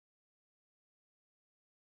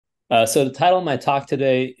So the title of my talk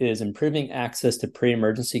today is Improving Access to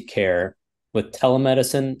Pre-Emergency Care with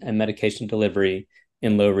Telemedicine and Medication Delivery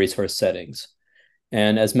in Low Resource Settings.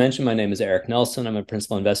 And as mentioned, my name is Eric Nelson. I'm a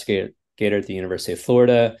principal investigator at the University of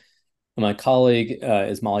Florida. And my colleague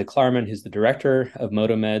is Molly Klarman, who's the director of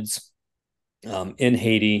MotoMeds in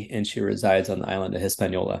Haiti, and she resides on the island of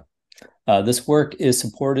Hispaniola. This work is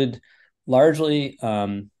supported largely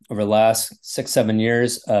over the last 6-7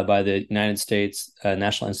 years by the United States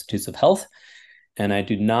National Institutes of Health, and I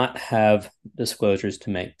do not have disclosures to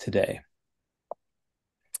make today.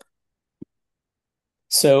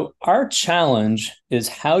 So our challenge is,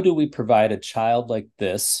 how do we provide a child like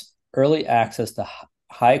this early access to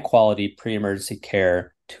high quality pre-emergency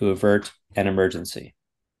care to avert an emergency?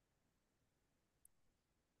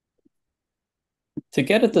 To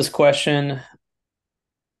get at this question,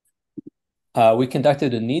 we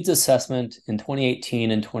conducted a needs assessment in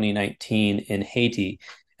 2018 and 2019 in Haiti,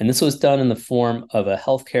 and this was done in the form of a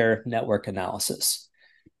healthcare network analysis.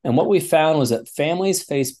 And what we found was that families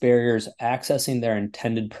face barriers accessing their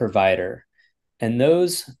intended provider, and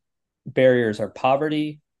those barriers are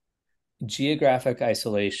poverty, geographic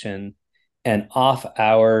isolation, and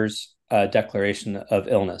off-hours declaration of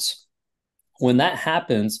illness. When that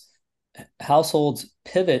happens, households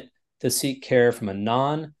pivot to seek care from a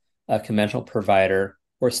non-conventional provider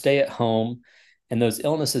or stay at home, and those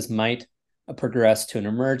illnesses might progress to an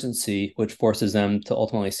emergency, which forces them to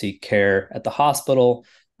ultimately seek care at the hospital,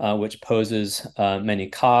 which poses many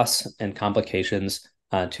costs and complications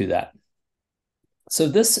to that. So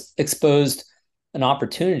this exposed an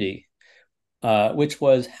opportunity, which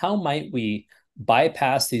was, how might we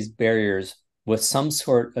bypass these barriers with some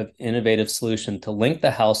sort of innovative solution to link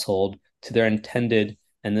the household to their intended,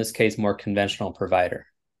 in this case, more conventional provider.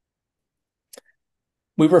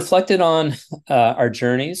 We reflected on our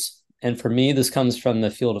journeys, and for me, this comes from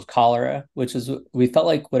the field of cholera, which is, we felt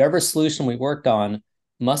like whatever solution we worked on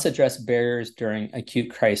must address barriers during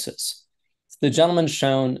acute crisis. The gentleman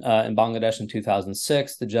shown in Bangladesh in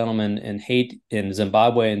 2006, the gentleman in Haiti, in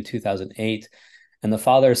Zimbabwe in 2008, and the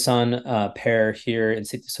father-son pair here in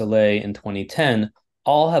Cité Soleil in 2010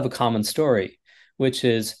 all have a common story, which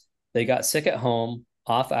is they got sick at home,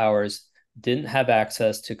 off hours, didn't have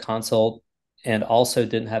access to consult, and also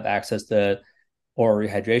didn't have access to oral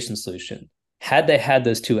rehydration solution. Had they had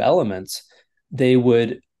those two elements, they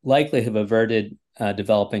would likely have averted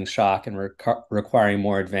developing shock and requiring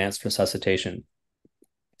more advanced resuscitation.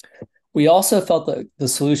 We also felt that the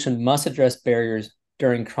solution must address barriers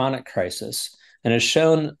during chronic crisis. And as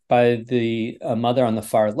shown by the mother on the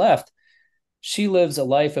far left, she lives a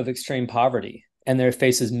life of extreme poverty, and there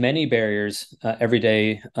faces many barriers every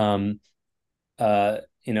day,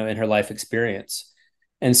 in her life experience.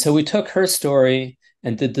 And so we took her story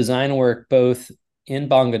and did design work both in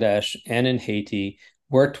Bangladesh and in Haiti,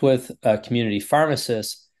 worked with community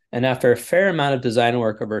pharmacists, and after a fair amount of design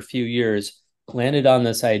work over a few years, landed on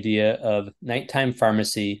this idea of nighttime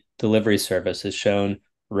pharmacy delivery service, as shown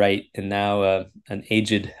right in now an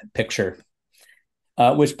aged picture,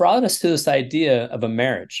 which brought us to this idea of a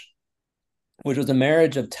marriage, which was a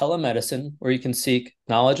marriage of telemedicine, where you can seek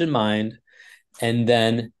knowledge in mind, and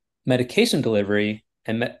then medication delivery,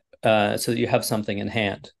 and so that you have something in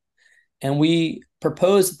hand. And we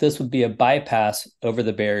proposed that this would be a bypass over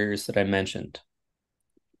the barriers that I mentioned.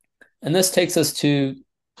 And this takes us to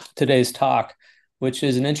today's talk, which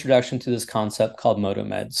is an introduction to this concept called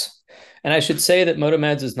MotoMeds. And I should say that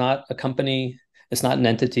MotoMeds is not a company, it's not an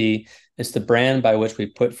entity, it's the brand by which we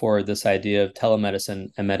put forward this idea of telemedicine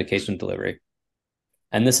and medication delivery.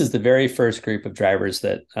 And this is the very first group of drivers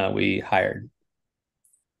that we hired.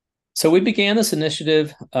 So we began this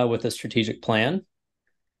initiative with a strategic plan.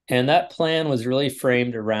 And that plan was really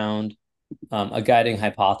framed around a guiding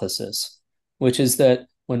hypothesis, which is that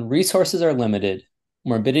when resources are limited,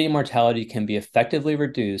 morbidity and mortality can be effectively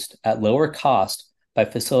reduced at lower cost by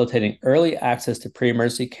facilitating early access to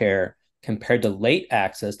pre-emergency care compared to late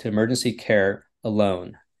access to emergency care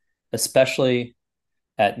alone, especially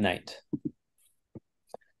at night.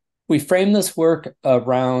 We framed this work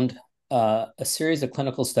around a series of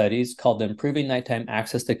clinical studies called the Improving Nighttime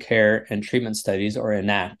Access to Care and Treatment Studies, or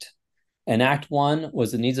ENACT. ENACT 1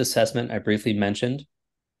 was the needs assessment I briefly mentioned.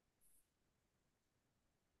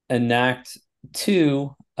 ENACT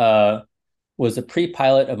 2 was a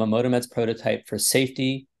pre-pilot of a MotoMeds prototype for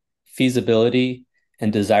safety, feasibility,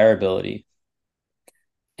 and desirability.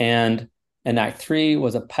 And ENACT 3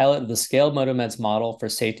 was a pilot of the scaled MotoMeds model for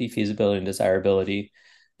safety, feasibility, and desirability.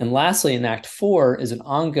 And lastly, ENACT 4 is an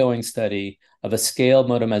ongoing study of a scaled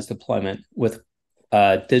MotoMeds deployment with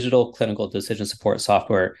digital clinical decision support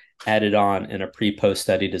software added on in a pre-post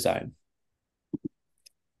study design.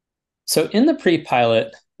 So in the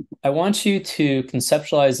pre-pilot, I want you to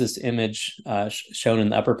conceptualize this image shown in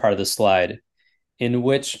the upper part of the slide, in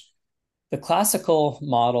which the classical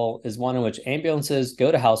model is one in which ambulances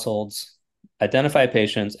go to households, identify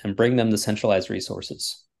patients, and bring them to centralized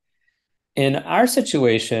resources. In our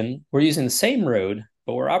situation, we're using the same road,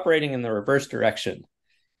 but we're operating in the reverse direction,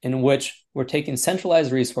 in which we're taking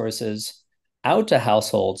centralized resources out to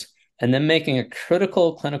households and then making a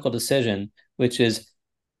critical clinical decision, which is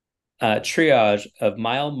triage of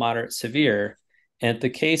mild, moderate, severe. And if the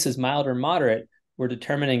case is mild or moderate, we're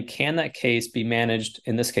determining, can that case be managed,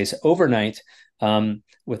 in this case, overnight,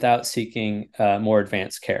 without seeking more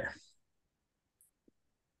advanced care.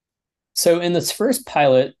 So in this first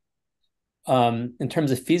pilot, in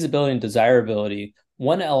terms of feasibility and desirability,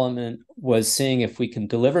 one element was seeing if we can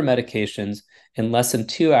deliver medications in less than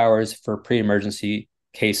 2 hours for pre-emergency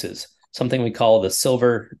cases, something we call the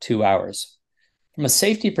silver 2 hours. From a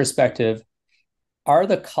safety perspective, are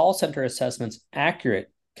the call center assessments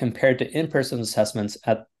accurate compared to in-person assessments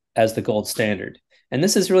as the gold standard? And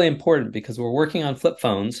this is really important because we're working on flip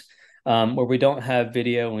phones where we don't have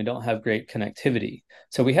video and we don't have great connectivity.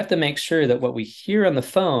 So we have to make sure that what we hear on the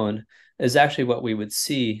phone is actually what we would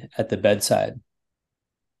see at the bedside.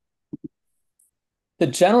 The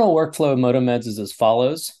general workflow of MotoMeds is as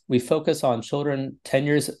follows. We focus on children 10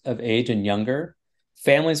 years of age and younger.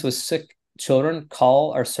 Families with sick children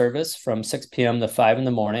call our service from 6 p.m. to 5 in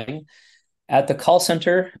the morning. At the call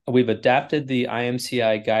center, we've adapted the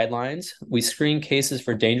IMCI guidelines. We screen cases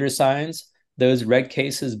for danger signs. Those red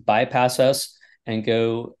cases bypass us and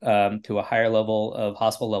go to a higher level of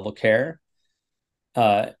hospital level care.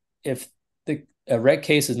 If a red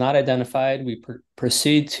case is not identified, we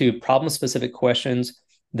proceed to problem-specific questions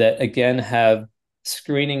that, again, have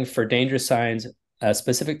screening for danger signs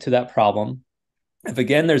specific to that problem. If,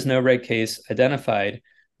 again, there's no red case identified,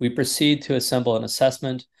 we proceed to assemble an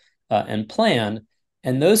assessment and plan.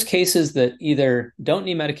 And those cases that either don't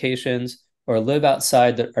need medications or live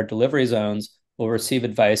outside our delivery zones will receive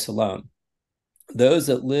advice alone. Those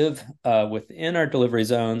that live within our delivery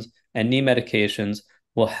zones and need medications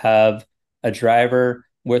will have a driver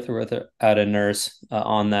with or without a nurse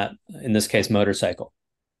on that, in this case, motorcycle.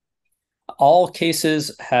 All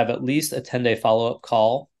cases have at least a 10-day follow-up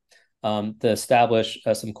call to establish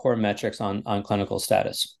some core metrics on clinical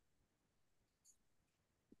status.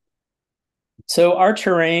 So our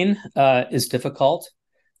terrain is difficult.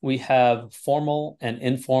 We have formal and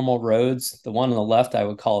informal roads. The one on the left I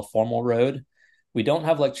would call a formal road. We don't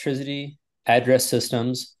have electricity, address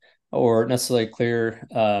systems, or necessarily clear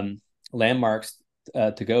landmarks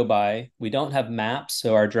to go by. We don't have maps,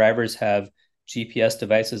 so our drivers have GPS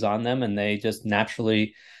devices on them, and they just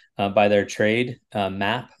naturally, by their trade,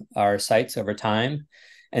 map our sites over time.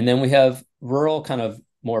 And then we have rural, kind of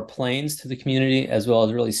more plains to the community, as well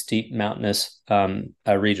as really steep mountainous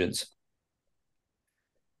regions.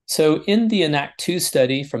 So in the ENACT-2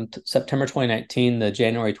 study from September 2019 to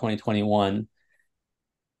January 2021,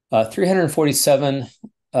 347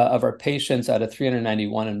 of our patients out of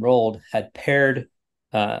 391 enrolled had paired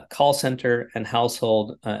call center and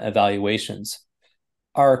household evaluations.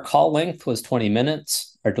 Our call length was 20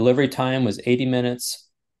 minutes. Our delivery time was 80 minutes.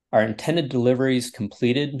 Our intended deliveries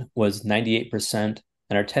completed was 98%, and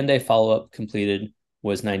our 10-day follow-up completed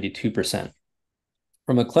was 92%.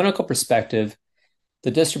 From a clinical perspective,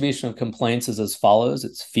 the distribution of complaints is as follows.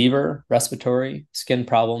 It's fever, respiratory, skin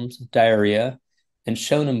problems, diarrhea, and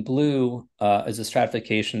shown in blue is a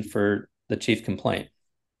stratification for the chief complaint.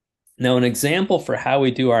 Now, an example for how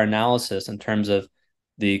we do our analysis in terms of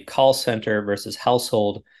the call center versus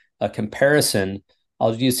household comparison,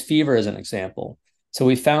 I'll use fever as an example. So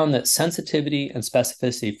we found that sensitivity and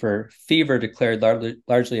specificity for fever declared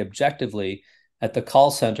largely objectively at the call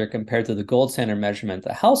center compared to the gold standard measurement at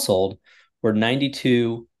the household were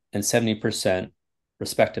 92 and 70%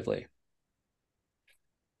 respectively.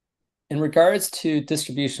 In regards to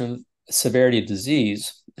distribution of severity of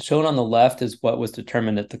disease, shown on the left is what was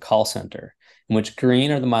determined at the call center, in which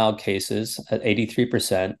green are the mild cases at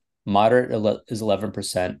 83%, moderate is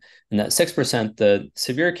 11%, and that 6%, the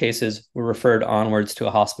severe cases, were referred onwards to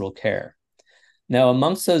a hospital care. Now,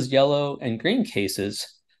 amongst those yellow and green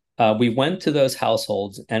cases, we went to those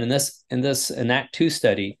households, and in this ENACT-2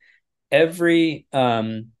 study, every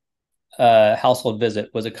household visit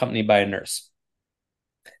was accompanied by a nurse.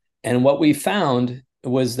 And what we found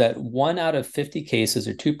was that 1 out of 50 cases,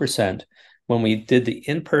 or 2%, when we did the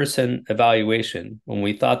in-person evaluation, when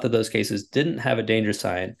we thought that those cases didn't have a danger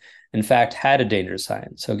sign, in fact, had a danger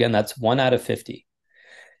sign. So again, that's 1 out of 50.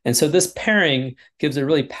 And so this pairing gives a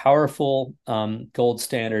really powerful gold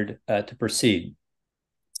standard to proceed.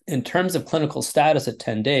 In terms of clinical status at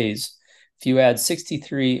 10 days, if you add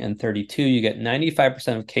 63 and 32, you get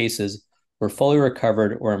 95% of cases were fully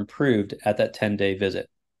recovered or improved at that 10-day visit.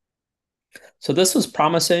 So this was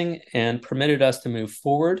promising and permitted us to move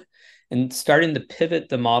forward and starting to pivot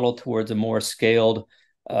the model towards a more scaled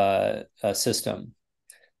system.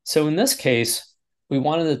 So in this case, we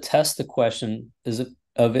wanted to test the question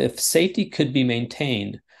of if safety could be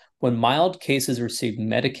maintained when mild cases received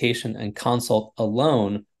medication and consult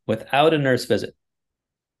alone without a nurse visit,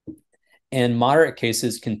 and moderate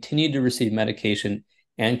cases continued to receive medication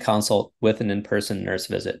and consult with an in-person nurse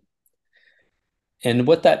visit. And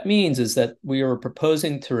what that means is that we were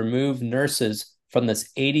proposing to remove nurses from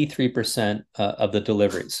this 83% of the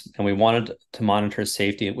deliveries, and we wanted to monitor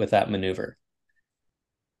safety with that maneuver.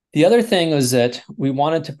 The other thing was that we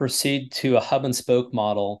wanted to proceed to a hub and spoke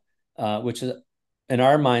model, which is, in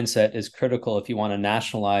our mindset, is critical if you want to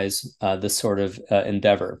nationalize this sort of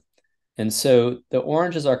endeavor. And so the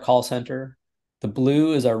orange is our call center, the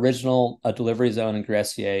blue is our original delivery zone in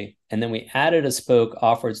Gressier, and then we added a spoke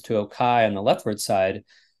offwards to Okai on the leftward side,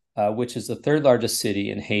 which is the third largest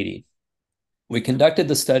city in Haiti. We conducted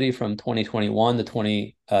the study from 2021 to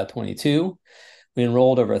 2022. We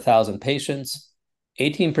enrolled over 1,000 patients.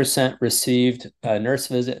 18% received a nurse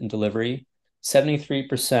visit and delivery.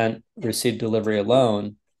 73% received delivery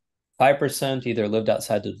alone. 5% either lived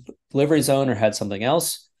outside the delivery zone or had something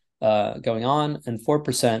else going on, and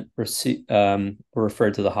 4% were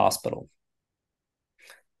referred to the hospital.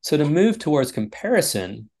 So to move towards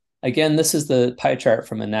comparison, again, this is the pie chart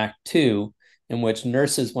from ENACT 2, in which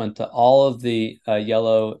nurses went to all of the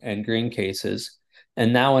yellow and green cases.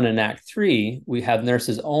 And now in ENACT 3, we have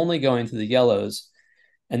nurses only going to the yellows.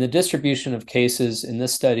 And the distribution of cases in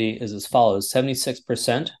this study is as follows: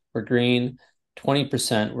 76% were green,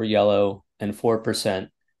 20% were yellow, and 4%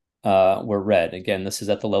 were red. Again, this is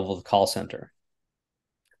at the level of the call center.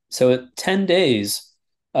 So at 10 days,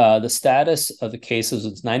 the status of the cases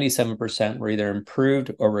was 97% were either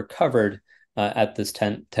improved or recovered at this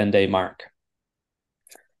 10-day mark.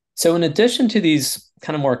 So in addition to these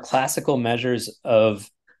kind of more classical measures of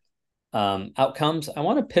outcomes, I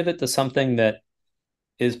want to pivot to something that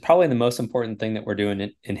is probably the most important thing that we're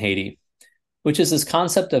doing in Haiti, which is this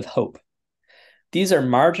concept of hope. These are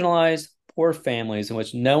marginalized, poor families in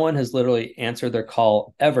which no one has literally answered their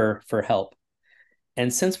call ever for help.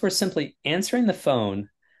 And since we're simply answering the phone,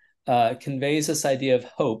 conveys this idea of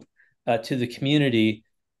hope to the community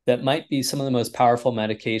that might be some of the most powerful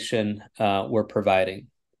medication we're providing.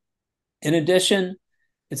 In addition,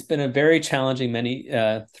 it's been a very challenging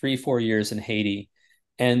 3-4 years in Haiti.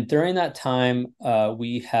 And during that time,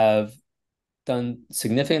 we have done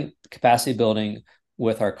significant capacity building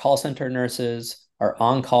with our call center nurses, our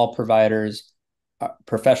on-call providers,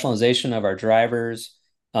 professionalization of our drivers,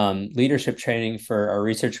 leadership training for our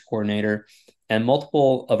research coordinator, and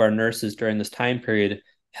multiple of our nurses during this time period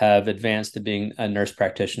have advanced to being nurse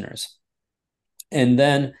practitioners. And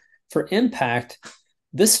then for impact,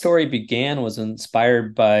 this story was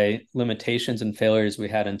inspired by limitations and failures we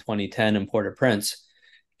had in 2010 in Port-au-Prince.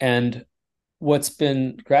 And what's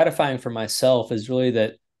been gratifying for myself is really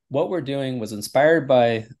that what we're doing was inspired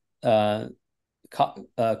by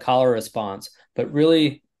cholera response, but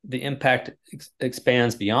really the impact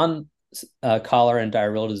expands beyond cholera and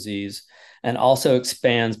diarrheal disease, and also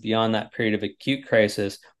expands beyond that period of acute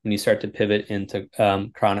crisis when you start to pivot into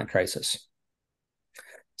chronic crisis.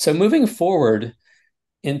 So moving forward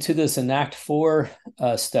into this ENACT 4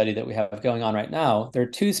 study that we have going on right now, there are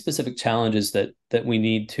two specific challenges that we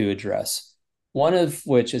need to address. One of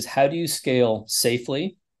which is, how do you scale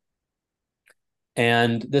safely?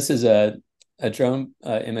 And this is a drone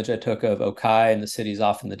image I took of Okai, and the city's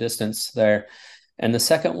off in the distance there. And the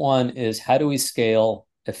second one is, how do we scale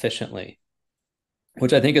efficiently?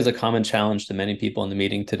 Which I think is a common challenge to many people in the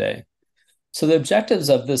meeting today. So the objectives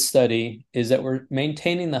of this study is that we're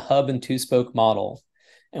maintaining the hub and two-spoke model,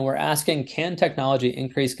 and we're asking, can technology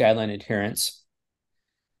increase guideline adherence?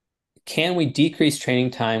 Can we decrease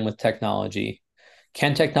training time with technology?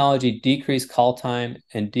 Can technology decrease call time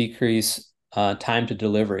and decrease time to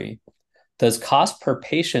delivery? Does cost per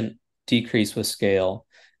patient decrease with scale?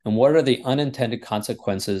 And what are the unintended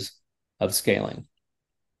consequences of scaling?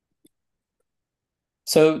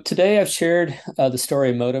 So today I've shared the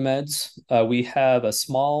story of MotoMeds. We have a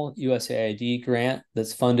small USAID grant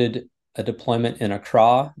that's funded a deployment in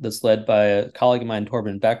Accra that's led by a colleague of mine,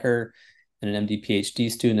 Torben Becker, and an MD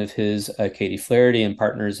PhD student of his, Katie Flaherty, and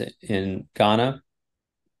partners in Ghana.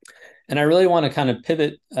 And I really want to kind of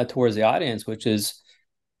pivot towards the audience, which is,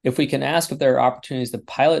 if we can ask if there are opportunities to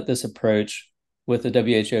pilot this approach with the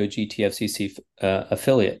WHO GTFCC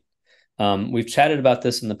affiliate. We've chatted about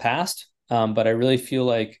this in the past, but I really feel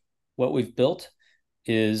like what we've built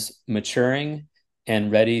is maturing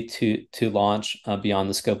and ready to launch beyond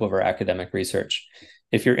the scope of our academic research.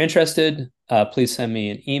 If you're interested, please send me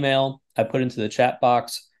an email. I put into the chat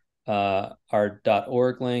box our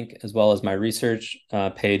 .org link as well as my research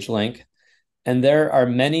page link. And there are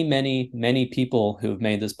many, many, many people who have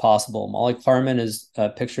made this possible. Molly Klarman is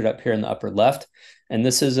pictured up here in the upper left. And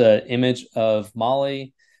this is an image of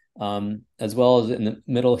Molly, as well as in the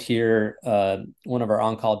middle here, one of our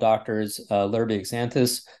on-call doctors, Lurby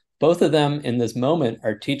Xanthus. Both of them in this moment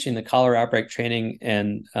are teaching the cholera outbreak training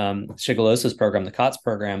and shigellosis program, the COTS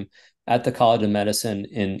program, at the College of Medicine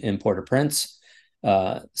in Port-au-Prince.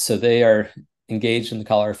 So they are engaged in the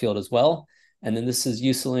cholera field as well. And then this is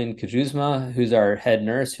Yuseline Kajuzma, who's our head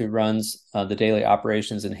nurse who runs the daily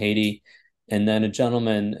operations in Haiti. And then a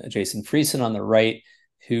gentleman, Jason Friesen, on the right,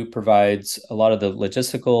 who provides a lot of the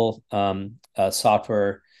logistical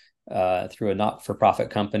software through a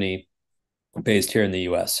not-for-profit company based here in the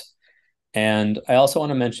US. And I also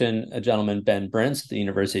want to mention a gentleman, Ben Brentz, at the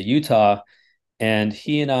University of Utah. And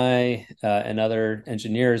he and I and other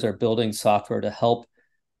engineers are building software to help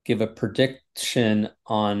give a prediction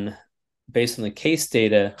on, based on the case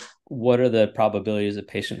data, what are the probabilities a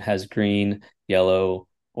patient has green, yellow,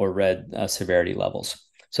 or red severity levels.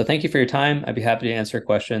 So thank you for your time. I'd be happy to answer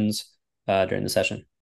questions during the session.